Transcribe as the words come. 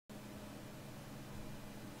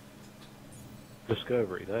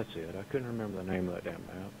Discovery, that's it. I couldn't remember the name of that damn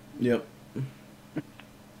map. Yep.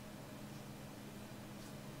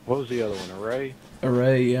 What was the other one? Array?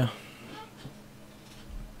 Array, yeah.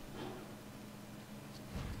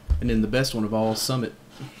 And then the best one of all, Summit.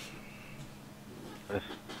 I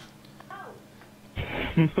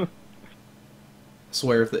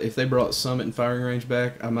swear, if they brought Summit and Firing Range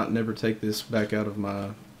back, I might never take this back out of my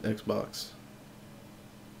Xbox.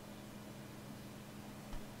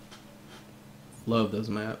 Love those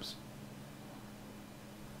maps.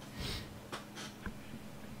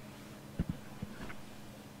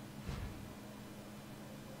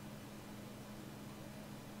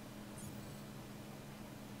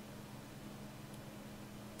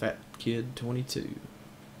 Fat Kid 22.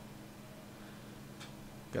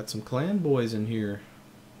 Got some clan boys in here.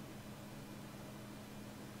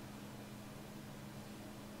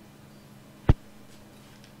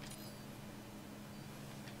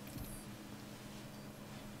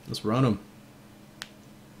 Let's run them.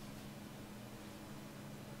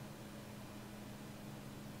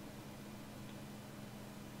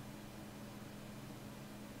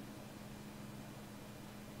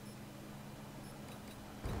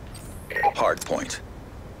 Hardpoint.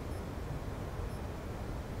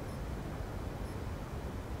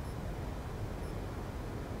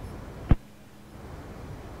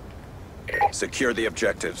 Secure the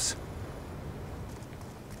objectives.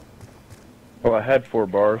 Well, I had 4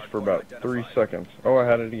 bars for about 3 seconds. Oh, I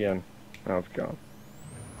had it again. Now it's gone.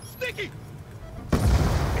 Sneaky!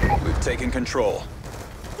 We've taken control.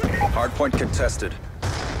 Hardpoint contested.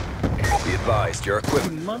 Be advised, your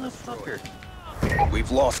equipment. Motherfucker.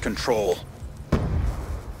 We've lost control. I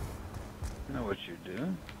know what you're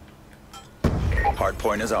doing.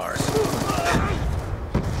 Hardpoint is ours.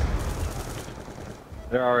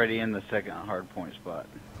 They're already in the second hardpoint spot.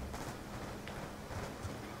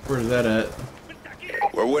 Where's that at?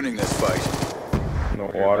 We're winning this fight. In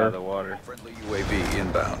the By water. the water. Friendly UAV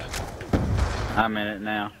inbound. I'm in it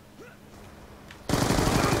now.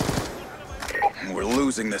 We're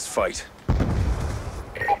losing this fight.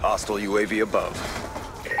 Hostile UAV above.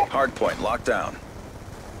 Hardpoint locked down.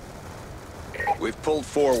 We've pulled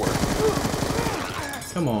forward.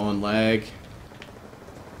 Come on, lag.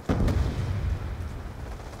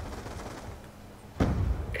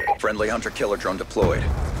 Friendly hunter-killer drone deployed.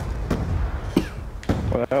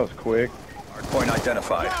 Well, that was quick. Hardpoint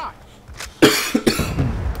identified.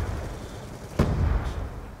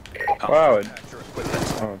 Wow, it, Capture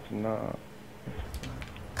equipment. oh, it's not.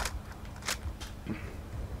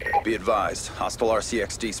 Be advised, hostile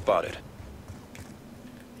RCXD spotted.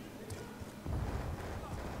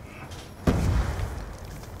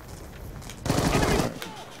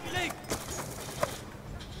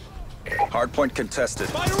 Hardpoint contested.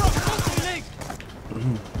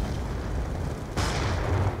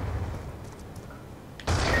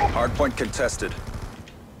 Hardpoint contested.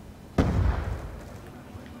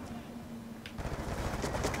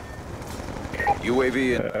 UAV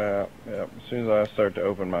in. Yeah. As soon as I start to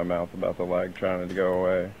open my mouth about the lag trying to go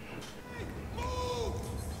away.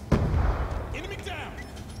 Enemy down.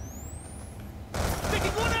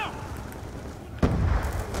 Taking one out.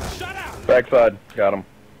 Shut out. Backside, got him.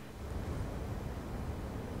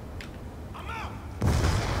 I'm out.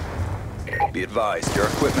 Be advised, your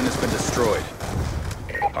equipment has been destroyed.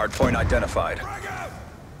 Hardpoint identified. Frag out.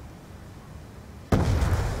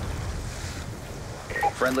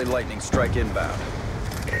 Friendly lightning strike inbound.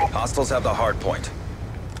 Hostiles have the hardpoint.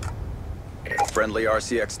 Friendly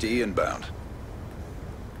RCXD inbound.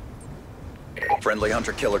 Friendly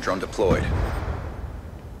hunter-killer drone deployed.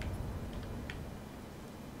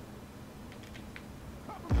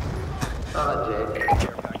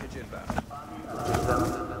 Care package inbound.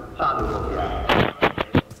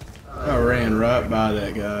 I ran right by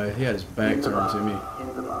that guy. He had his back turned to me.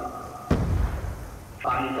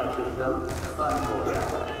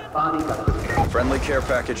 Friendly care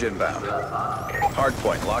package inbound.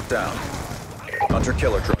 Hardpoint locked down.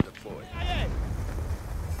 Hunter-killer drone deployed.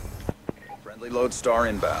 Friendly lodestar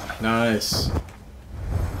inbound. Nice.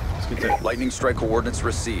 Let's get that. Lightning strike coordinates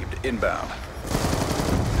received. Inbound.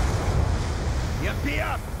 EMP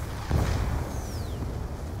up.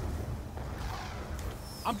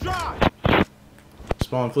 I'm dry.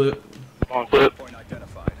 Spawn flip. Hardpoint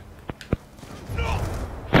identified. No.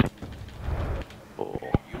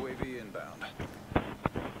 UAV inbound.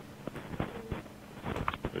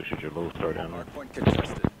 This is your low star down there. Hardpoint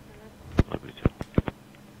contested. Ugly too.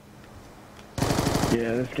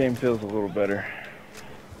 Yeah, this game feels a little better.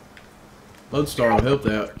 Lodestar will help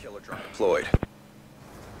that. Killer drone deployed.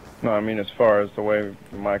 No, I mean as far as the way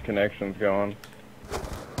my connection's going.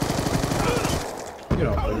 Get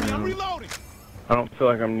off the Hold me, I'm ground. reloading. I don't feel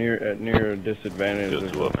like I'm near a disadvantage Just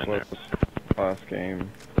of two of 'em in there. last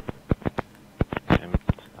game. Damn it,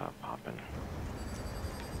 stop popping.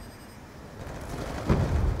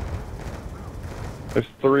 There's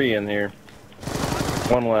 3 in here.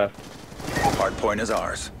 1 left. Hardpoint is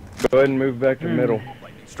ours. Go ahead and move back to middle.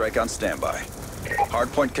 Strike on standby.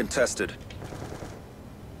 Hardpoint contested.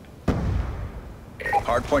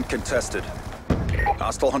 Hardpoint contested.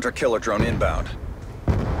 Hostile hunter-killer drone inbound.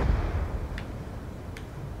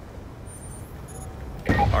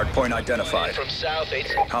 Hardpoint identified. From south, 8.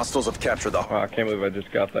 Hostiles have captured the Wow, I can't believe I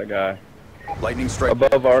just got that guy. lightning strike.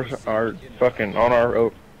 Above our fucking, on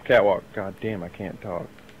our catwalk. God damn, I can't talk.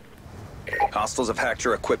 Hostiles have hacked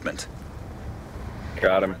your equipment.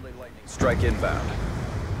 Got him. Strike inbound.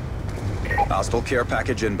 Hostile care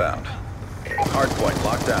package inbound. Hardpoint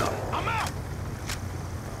locked down. I'm out.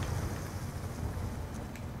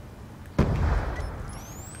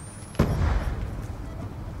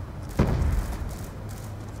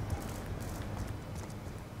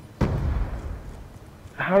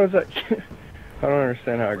 How does that... I don't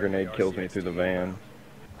understand how a grenade kills me through the van.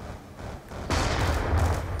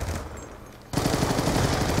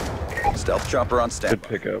 Stealth chopper on Good standby.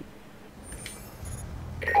 pickup.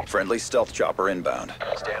 Friendly stealth chopper inbound.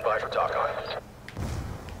 Stand by for talk on.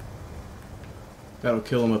 That'll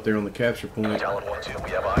kill him up there on the capture point. Talon 1-2,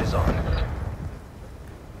 we have eyes on.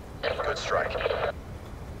 Good strike. 2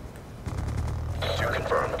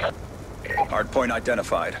 confirmed. Hardpoint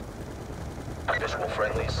identified. Visual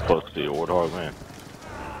friendlies. Close to the Warthog, man.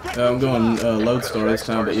 I'm going Lodestar this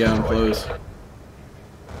time, but yeah, I'm close.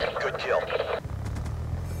 Good kill.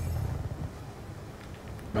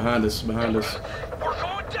 Behind us, behind us. We're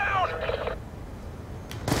going down!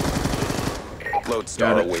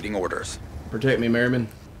 Lodestar Got it. awaiting orders. Protect me, Merriman.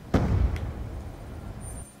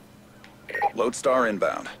 Lodestar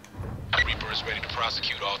inbound. Reaper is ready to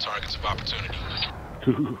prosecute all targets of opportunity.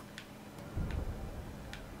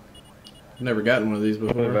 Never gotten one of these I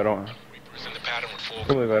believe I before. don't... Reaper is in the pattern with full. I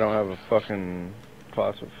believe I don't have a fucking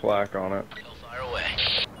class of flak on it. Fire away.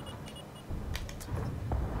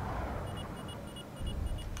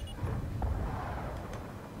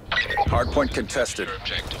 Hardpoint contested. Your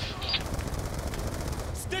objective.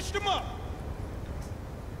 Stitched them up.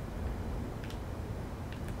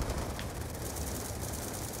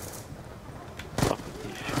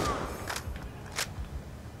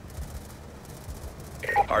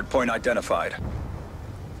 Hardpoint identified.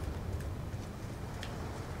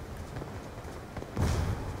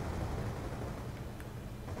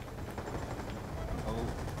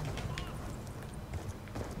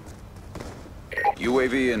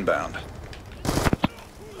 UAV inbound.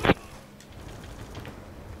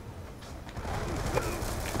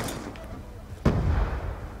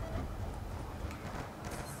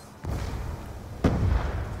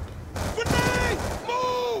 Grenade!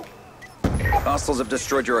 Move! Hostiles have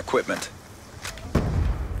destroyed your equipment.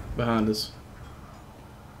 Behind us.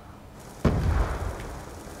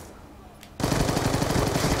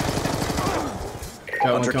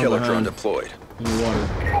 Got one Hunter-killer coming drone behind deployed. in the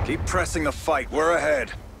water. Keep pressing the fight. We're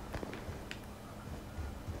ahead.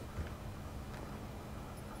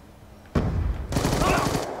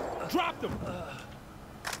 Dropped them.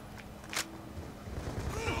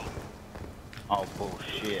 Oh,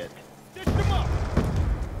 bullshit. Stitched them up.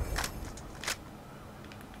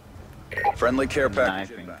 Friendly care package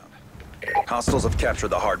Knifing. inbound. Hostiles have captured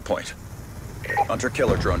the hard point.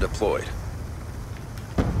 Hunter-killer drone deployed.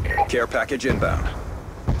 Care package inbound.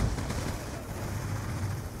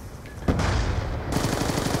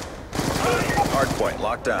 Hardpoint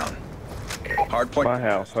locked down. Hardpoint. My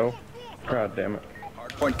house, ho. God damn it.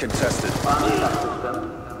 Hardpoint contested.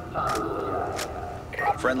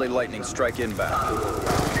 Friendly lightning strike inbound.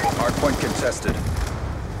 Hardpoint contested.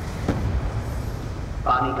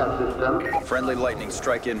 Friendly lightning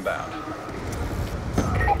strike inbound.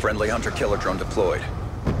 Friendly hunter-killer drone deployed.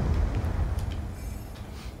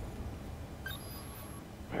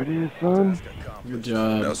 There it is, son. Good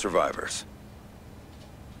job. No survivors.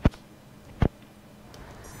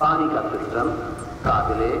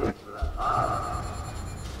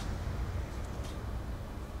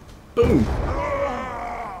 Boom.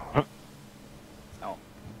 Oh.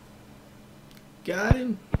 Got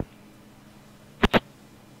him. Yeah,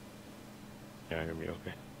 you're gonna be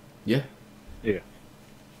okay. Yeah. Yeah.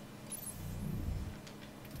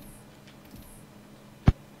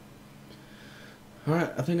 All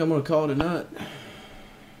right, I think I'm gonna call it a night.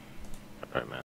 All right, man.